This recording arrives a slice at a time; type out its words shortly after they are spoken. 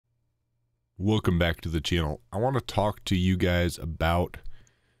Welcome back to the channel. I want to talk to you guys about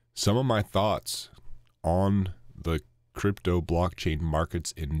some of my thoughts on the crypto blockchain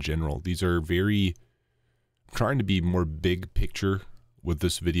markets in general. These are I'm trying to be more big picture with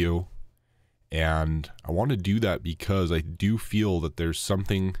this video, and I want to do that because I do feel that there's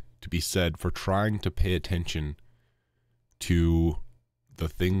something to be said for trying to pay attention to the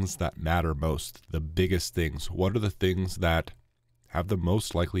things that matter most, the biggest things. What are the things that have the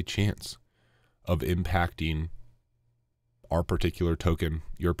most likely chance of impacting our particular token,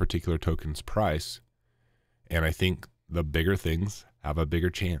 your particular token's price? And I think the bigger things have a bigger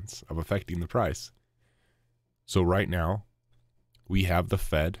chance of affecting the price. So right now, we have the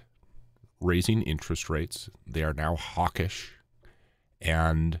Fed raising interest rates. They are now hawkish,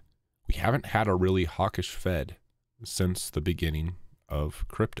 and we haven't had a really hawkish Fed since the beginning of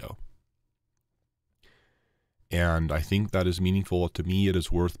crypto. And I think that is meaningful. To me, it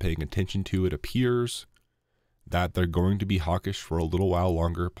is worth paying attention to. It appears that they're going to be hawkish for a little while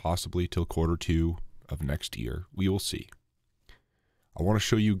longer, possibly till Q2 of next year. We will see. I want to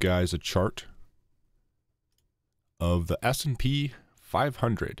show you guys a chart of the S&P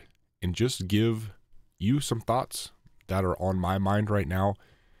 500 and just give you some thoughts that are on my mind right now,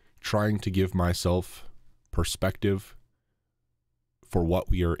 trying to give myself perspective for what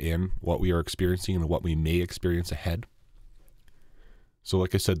we are in, what we are experiencing, and what we may experience ahead. So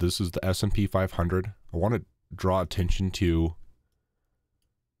like I said, this is the S&P 500. I want to draw attention to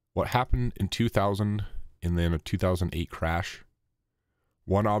what happened in 2000 and then a 2008 crash.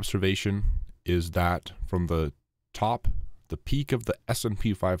 One observation is that from the top, the peak of the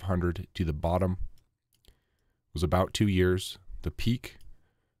S&P 500 to the bottom was about 2 years. The peak,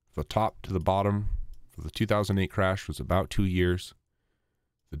 the top to the bottom for the 2008 crash was about 2 years.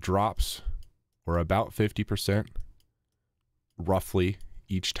 The drops were about 50%, roughly,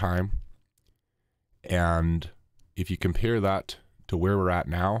 each time. And if you compare that to where we're at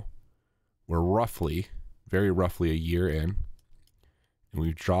now, we're roughly, very roughly a year in, and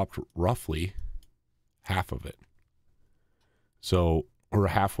we've dropped roughly half of it. So we're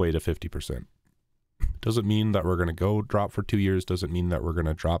halfway to 50%. Doesn't mean that we're going to go drop for 2 years. Doesn't mean that we're going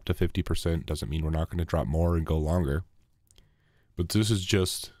to drop to 50%. Doesn't mean we're not going to drop more and go longer. But this is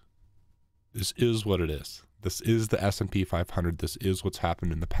what it is. This is the S&P 500. This is what's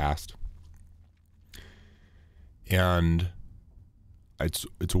happened in the past. And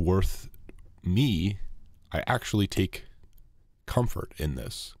it's worth me. I actually take comfort in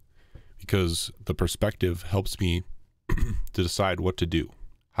this because the perspective helps me to decide what to do.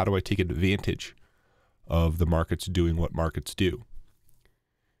 How do I take advantage of the markets doing what markets do?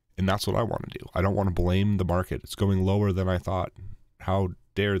 And that's what I want to do. I don't want to blame the market. It's going lower than I thought. How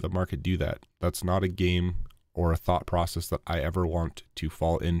dare the market do that? That's not a game or a thought process that I ever want to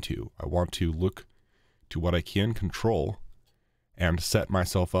fall into. I want to look to what I can control and set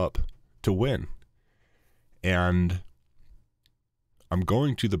myself up to win. And I'm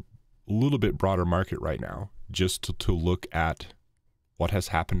going to the little bit broader market right now just to look at what has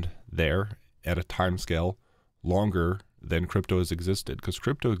happened there at a time scale longer than crypto has existed. Because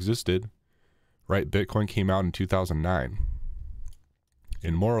crypto existed, right? Bitcoin came out in 2009.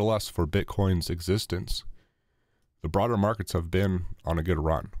 And more or less for Bitcoin's existence, the broader markets have been on a good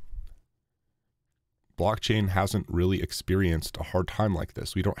run. Blockchain hasn't really experienced a hard time like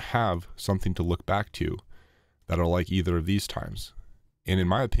this. We don't have something to look back to that are like either of these times. And in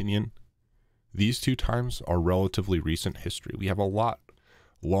my opinion, these two times are relatively recent history. We have a lot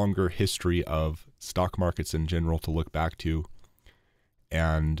longer history of stock markets in general to look back to.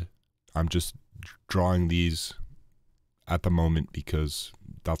 And I'm just drawing these at the moment because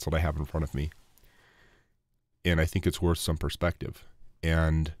that's what I have in front of me. And I think it's worth some perspective.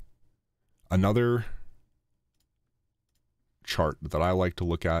 And another chart that I like to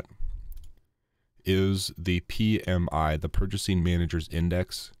look at is the PMI, the Purchasing Managers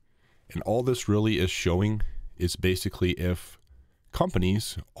Index. And all this really is showing is basically if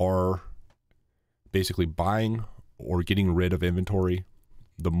companies are basically buying or getting rid of inventory,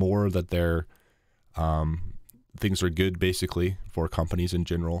 the more that they're things are good basically for companies in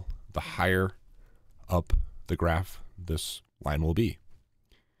general, the higher up the graph this line will be.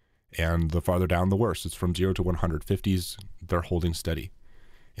 And the farther down, the worse. It's from 0 to 100. 50s, they're holding steady.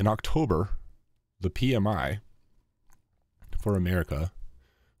 In October, the PMI for America,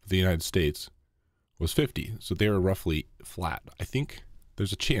 for the United States, was 50. So they were roughly flat. I think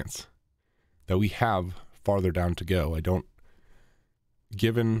there's a chance that we have farther down to go.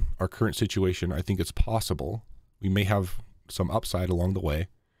 Given our current situation, I think it's possible. We may have some upside along the way,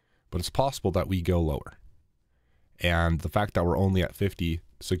 but it's possible that we go lower. And the fact that we're only at 50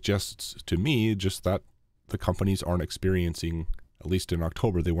 suggests to me just that the companies aren't experiencing, at least in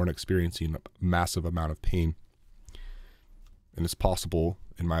October, they weren't experiencing a massive amount of pain. And it's possible,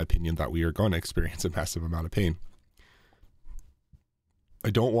 in my opinion, that we are going to experience a massive amount of pain. I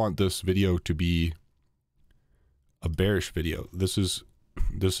don't want this video to be a bearish video. This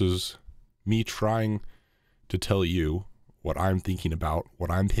is me trying to tell you what I'm thinking about, what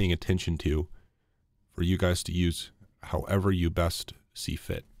I'm paying attention to, for you guys to use however you best see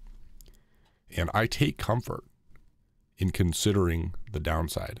fit. And I take comfort in considering the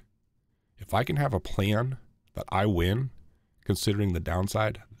downside. If I can have a plan that I win considering the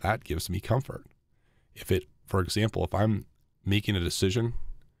downside, that gives me comfort. If it, for example, if I'm making a decision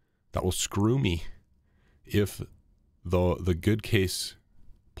that will screw me if the good case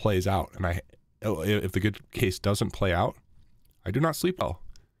plays out, and if the good case doesn't play out, I do not sleep well.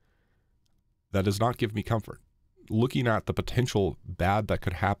 That does not give me comfort. Looking at the potential bad that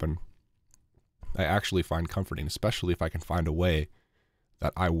could happen, I actually find comforting, especially if I can find a way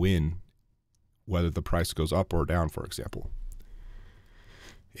that I win, whether the price goes up or down, for example.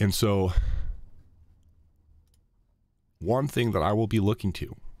 And so one thing that I will be looking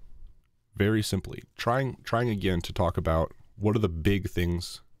to, very simply, trying again to talk about what are the big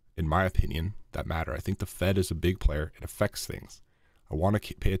things, in my opinion, that matter. I think the Fed is a big player. It affects things. I want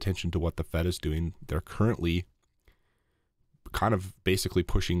to pay attention to what the Fed is doing. They're currently kind of basically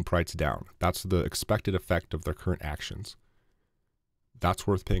pushing prices down. That's the expected effect of their current actions. That's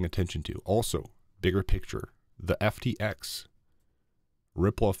worth paying attention to. Also, bigger picture, the FTX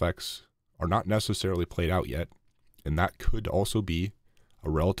ripple effects are not necessarily played out yet, and that could also be a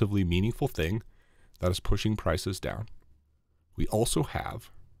relatively meaningful thing that is pushing prices down. We also have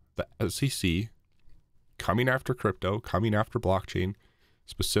the SEC coming after crypto, coming after blockchain,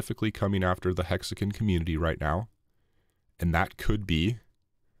 specifically coming after the Hexagon community right now. And that could be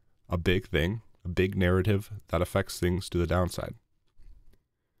a big thing, a big narrative that affects things to the downside.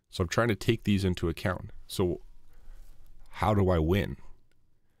 So I'm trying to take these into account. So how do I win?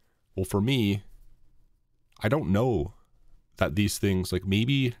 Well, for me, I don't know that these things, like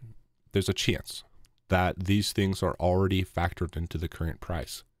maybe there's a chance that these things are already factored into the current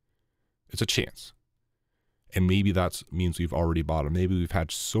price. It's a chance. And maybe that means we've already bottomed. Maybe we've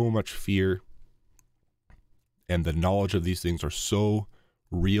had so much fear and the knowledge of these things are so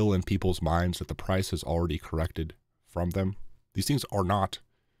real in people's minds that the price has already corrected from them. These things are not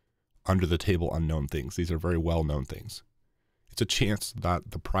under the table unknown things. These are very well known things. It's a chance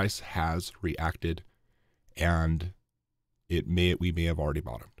that the price has reacted and we may have already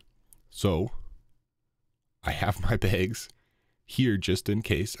bottomed. So I have my bags here just in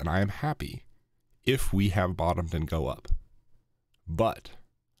case, and I am happy if we have bottomed and go up. But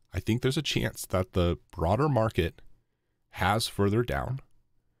I think there's a chance that the broader market has further down.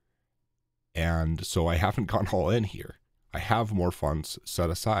 And so I haven't gone all in here. I have more funds set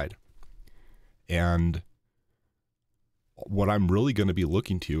aside. And what I'm really going to be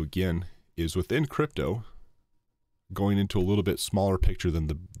looking to, again, is within crypto, going into a little bit smaller picture than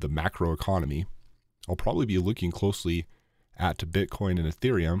the macro economy. I'll probably be looking closely at Bitcoin and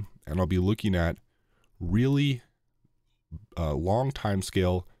Ethereum, and I'll be looking at really long time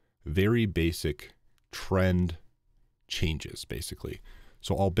scale, very basic trend changes, basically.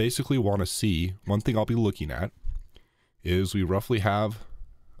 So I'll basically want to see, one thing I'll be looking at is we roughly have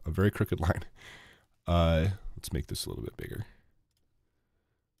a very crooked line. Let's make this a little bit bigger.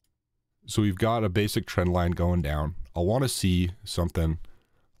 So we've got a basic trend line going down. I'll want to see something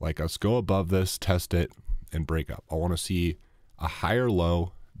like us go above this, test it, and break up. I want to see a higher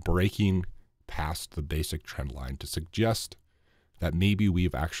low breaking past the basic trend line to suggest that maybe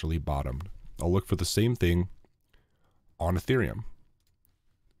we've actually bottomed. I'll look for the same thing on Ethereum.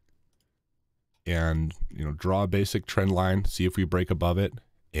 And, draw a basic trend line, see if we break above it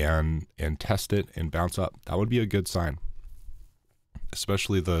and test it and bounce up. That would be a good sign,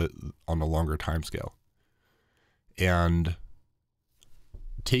 especially on the longer time scale. And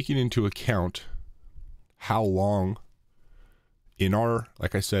taking into account how long in our,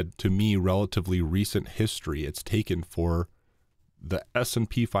 like I said, to me, relatively recent history, it's taken for the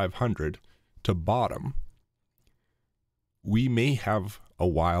S&P 500 to bottom, we may have a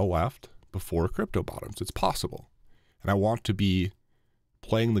while left before crypto bottoms. It's possible. And I want to be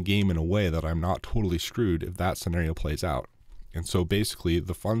playing the game in a way that I'm not totally screwed if that scenario plays out. And so basically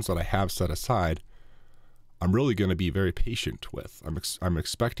the funds that I have set aside, I'm really going to be very patient with. I'm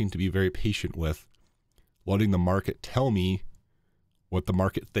expecting to be very patient with letting the market tell me what the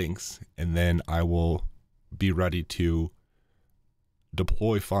market thinks, and then I will be ready to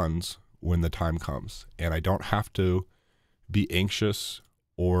deploy funds when the time comes. And I don't have to be anxious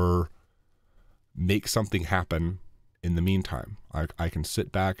or make something happen in the meantime. I can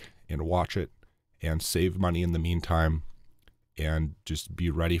sit back and watch it and save money in the meantime and just be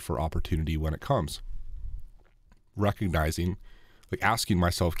ready for opportunity when it comes. Recognizing, like asking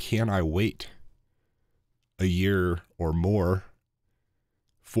myself, can I wait a year or more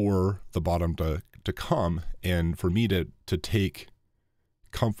for the bottom to come, and for me to take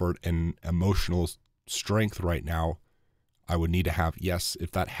comfort and emotional strength right now? I would need to have, yes,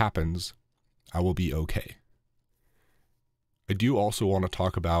 if that happens, I will be okay. I do also want to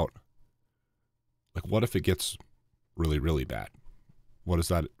talk about, like, what if it gets really, really bad? What does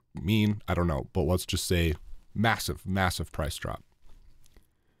that mean? I don't know, but let's just say massive, massive price drop.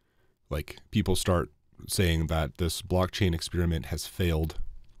 Like, people start saying that this blockchain experiment has failed,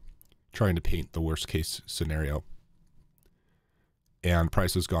 trying to paint the worst case scenario, and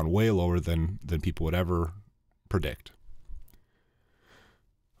price has gone way lower than people would ever predict.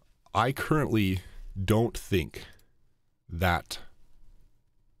 I currently don't think that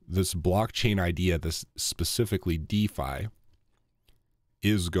this blockchain idea, this specifically DeFi,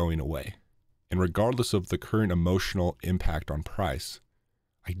 is going away. And regardless of the current emotional impact on price,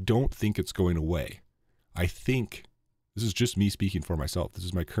 I don't think it's going away. I think, this is just me speaking for myself, this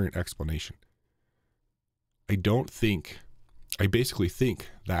is my current explanation. I basically think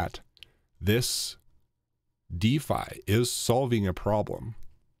that this DeFi is solving a problem,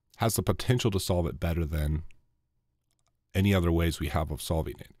 has the potential to solve it better than any other ways we have of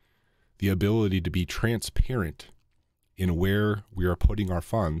solving it. The ability to be transparent in where we are putting our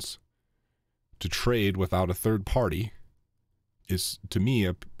funds to trade without a third party is, to me,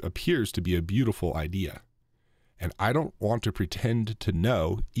 appears to be a beautiful idea. And I don't want to pretend to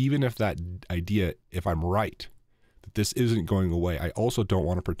know, even if that idea, if I'm right, that this isn't going away. I also don't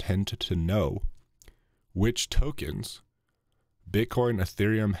want to pretend to know which tokens, Bitcoin,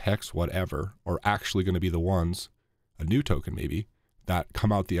 Ethereum, Hex, whatever, are actually going to be the ones, a new token maybe, that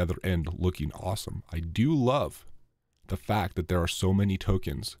come out the other end looking awesome. I do love the fact that there are so many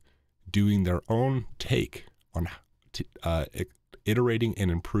tokens doing their own take on iterating and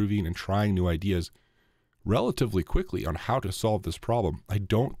improving and trying new ideas relatively quickly on how to solve this problem. I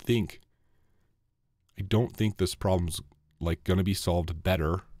don't think this problem's like going to be solved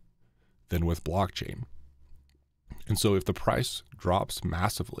better than with blockchain. And so if the price drops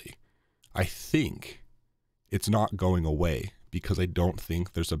massively, I think it's not going away, because I don't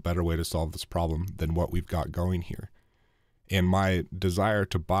think there's a better way to solve this problem than what we've got going here. And my desire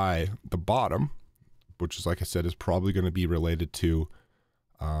to buy the bottom, which is, like I said, is probably going to be related to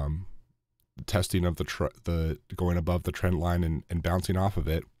testing of the going above the trend line and bouncing off of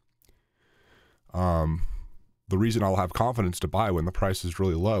it. The reason I'll have confidence to buy when the price is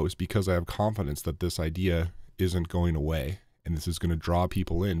really low is because I have confidence that this idea isn't going away, and this is going to draw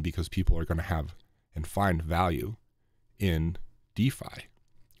people in, because people are going to have and find value in DeFi.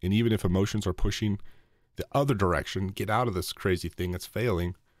 And even if emotions are pushing the other direction, get out of this crazy thing that's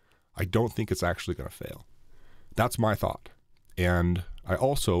failing, I don't think it's actually going to fail. That's my thought. And I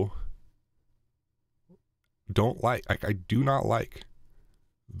also I do not like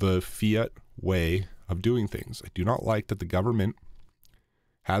the fiat way of doing things. I do not like that the government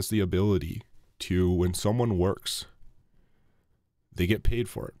has the ability to, when someone works, they get paid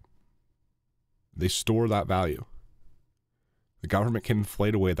for it. They store that value. The government can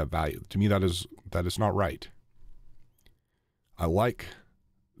inflate away that value. To me, that is not right. I like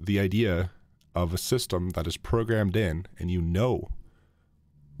the idea of a system that is programmed in, and you know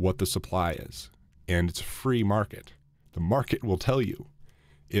what the supply is, and it's a free market. The market will tell you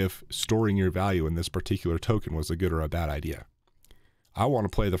if storing your value in this particular token was a good or a bad idea. I want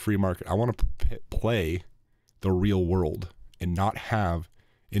to play the free market. I want to play the real world and not have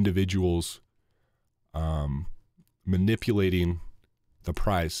individuals manipulating the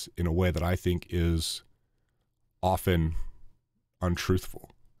price in a way that I think is often untruthful.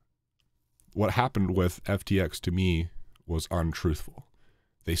 What happened with FTX to me was untruthful.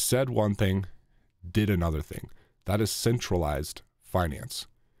 They said one thing, did another thing. That is centralized finance.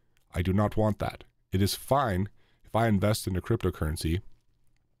 I do not want that. It is fine if I invest in a cryptocurrency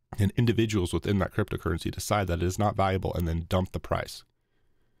and individuals within that cryptocurrency decide that it is not valuable and then dump the price.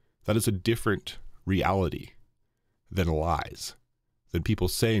 That is a different reality than lies, than people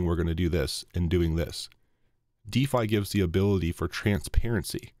saying we're going to do this and doing this. DeFi gives the ability for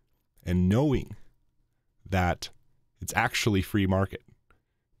transparency and knowing that it's actually free market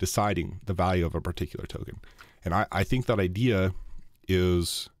deciding the value of a particular token. And I think that idea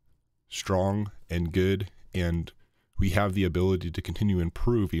is strong and good, and we have the ability to continue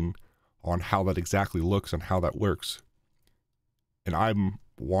improving on how that exactly looks and how that works. And I'm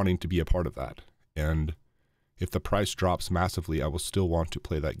wanting to be a part of that. And if the price drops massively, I will still want to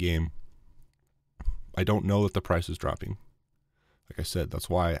play that game. I don't know that the price is dropping. Like I said, that's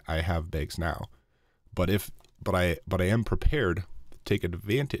why I have bags now. But I am prepared to take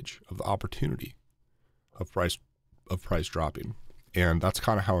advantage of the opportunity of price dropping. And that's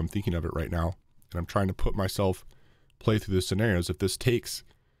kind of how I'm thinking of it right now. And I'm trying to put myself play through the scenarios. If this takes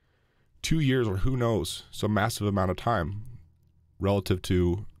 2 years or who knows, some massive amount of time relative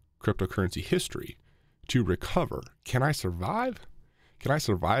to cryptocurrency history to recover, can I survive? Can I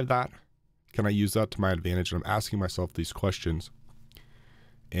survive that? Can I use that to my advantage? And I'm asking myself these questions.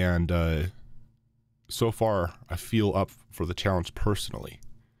 And so far, I feel up for the challenge personally.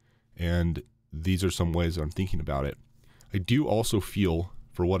 And these are some ways that I'm thinking about it. I do also feel,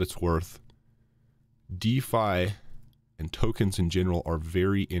 for what it's worth, DeFi and tokens in general are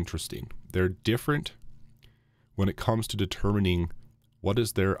very interesting. They're different when it comes to determining what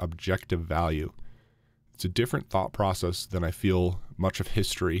is their objective value. It's a different thought process than I feel much of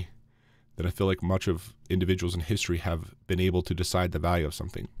history, that I feel like much of individuals in history have been able to decide the value of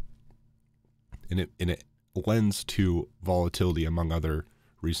something. And it lends to volatility, among other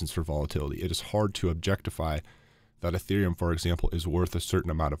reasons for volatility. It is hard to objectify that Ethereum, for example, is worth a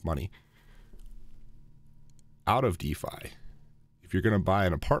certain amount of money. Out of DeFi, if you're going to buy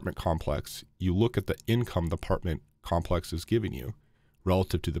an apartment complex, you look at the income the apartment complex is giving you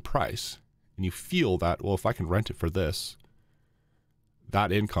relative to the price, and you feel that, well, if I can rent it for this,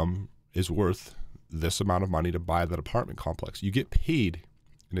 that income is worth this amount of money to buy that apartment complex. You get paid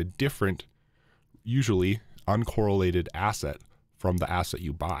in a different, usually uncorrelated asset from the asset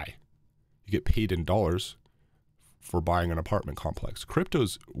you buy. You get paid in dollars for buying an apartment complex.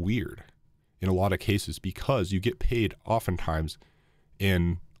 Crypto's weird in a lot of cases because you get paid oftentimes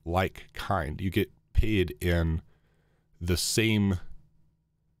in like kind. You get paid in the same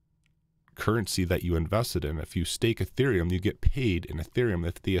currency that you invested in. If you stake Ethereum, you get paid in Ethereum.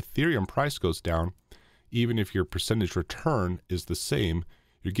 If the Ethereum price goes down, even if your percentage return is the same,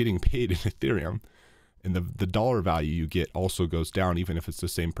 you're getting paid in Ethereum. And the dollar value you get also goes down, even if it's the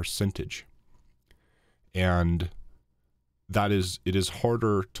same percentage. And it is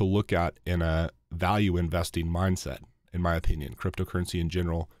harder to look at in a value investing mindset, in my opinion. Cryptocurrency in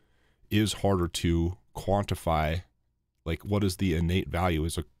general is harder to quantify. Like, what is the innate value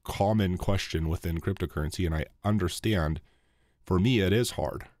is a common question within cryptocurrency. And I understand, for me, it is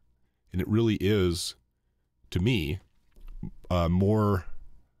hard. And it really is, to me, more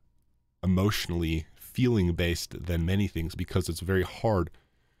emotionally feeling based than many things, because it's very hard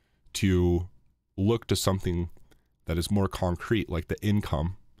to look to something that is more concrete, like the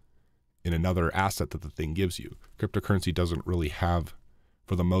income in another asset that the thing gives you. Cryptocurrency doesn't really have,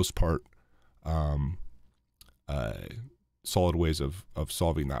 for the most part, solid ways of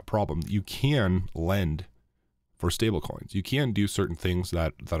solving that problem. You can lend for stablecoins. You can do certain things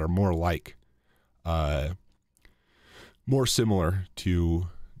that are more like, more similar to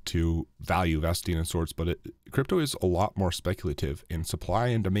value vesting and sorts, but crypto is a lot more speculative, and supply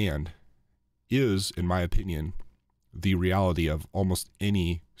and demand is, in my opinion, the reality of almost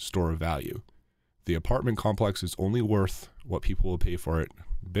any store of value. The apartment complex is only worth what people will pay for it.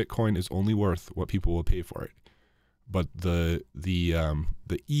 Bitcoin is only worth what people will pay for it. But the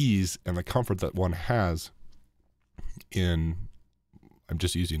ease and the comfort that one has in, I'm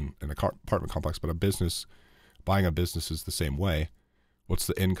just using an apartment complex, but buying a business is the same way. What's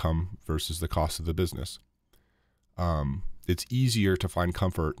the income versus the cost of the business? It's easier to find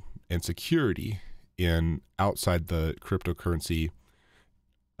comfort and security in outside the cryptocurrency,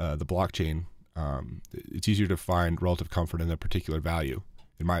 the blockchain. It's easier to find relative comfort in a particular value,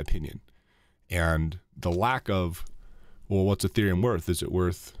 in my opinion. And the lack of, well, what's Ethereum worth? Is it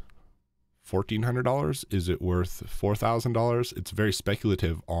worth $1,400? Is it worth $4,000? It's very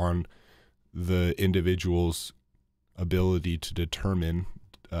speculative on the individual's ability to determine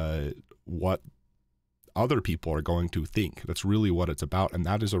what other people are going to think. That's really what it's about. And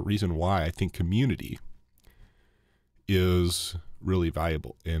that is a reason why I think community is really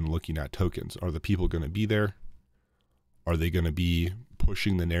valuable in looking at tokens. Are the people going to be there? Are they going to be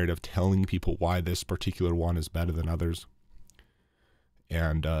pushing the narrative, telling people why this particular one is better than others?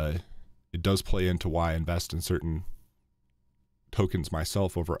 And it does play into why I invest in certain tokens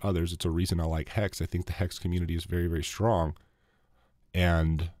myself over others. It's a reason I like Hex. I think the Hex community is very, very strong.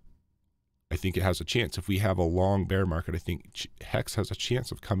 And I think it has a chance. If we have a long bear market, I think Hex has a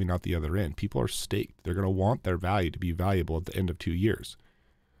chance of coming out the other end. People are staked. They're going to want their value to be valuable at the end of 2 years,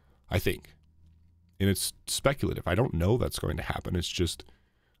 I think. And it's speculative. I don't know that's going to happen. It's just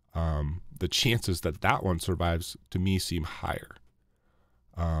the chances that that one survives, to me, seem higher.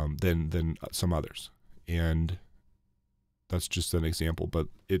 than some others. And that's just an example, but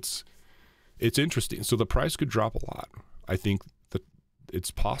it's interesting. So the price could drop a lot. I think that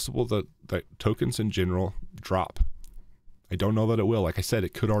it's possible that tokens in general drop. I don't know that it will. Like I said,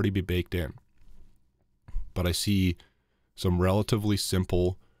 it could already be baked in. But I see some relatively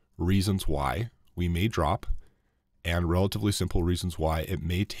simple reasons why we may drop, and relatively simple reasons why it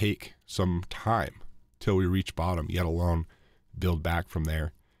may take some time till we reach bottom, yet alone build back from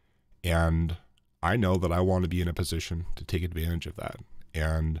there. And I know that I want to be in a position to take advantage of that.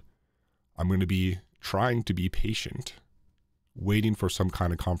 And I'm going to be trying to be patient, waiting for some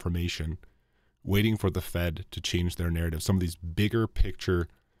kind of confirmation, waiting for the Fed to change their narrative, some of these bigger picture,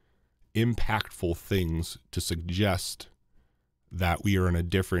 impactful things to suggest that we are in a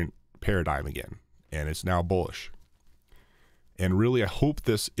different paradigm again, and it's now bullish. And really, I hope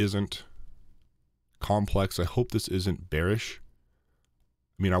this isn't complex. I hope this isn't bearish.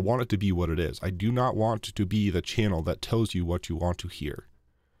 I mean, I want it to be what it is. I do not want to be the channel that tells you what you want to hear.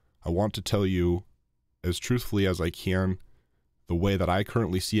 I want to tell you as truthfully as I can, the way that I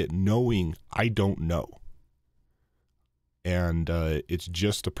currently see it, knowing I don't know. And it's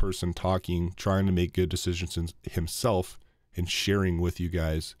just a person talking, trying to make good decisions himself and sharing with you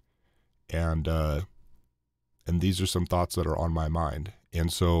guys. And these are some thoughts that are on my mind.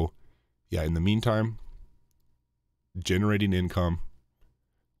 And so, yeah, in the meantime, generating income,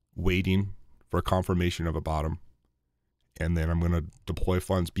 waiting for a confirmation of a bottom, and then I'm going to deploy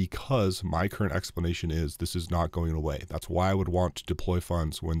funds, because my current explanation is this is not going away. That's why I would want to deploy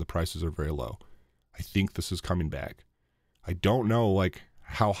funds when the prices are very low. I think this is coming back. I don't know like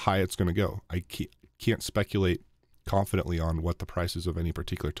how high it's going to go. I can't speculate confidently on what the prices of any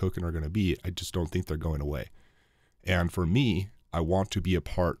particular token are going to be. I just don't think they're going away. And for me, I want to be a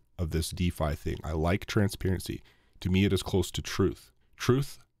part of this DeFi thing. I like transparency. To me, it is close to truth.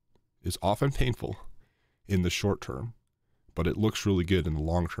 Truth is often painful in the short term, but it looks really good in the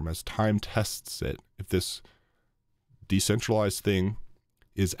long term as time tests it. If this decentralized thing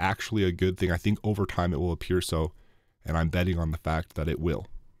is actually a good thing, I think over time it will appear so, and I'm betting on the fact that it will.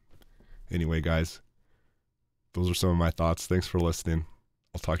 Anyway, guys, those are some of my thoughts. Thanks for listening.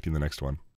 I'll talk to you in the next one.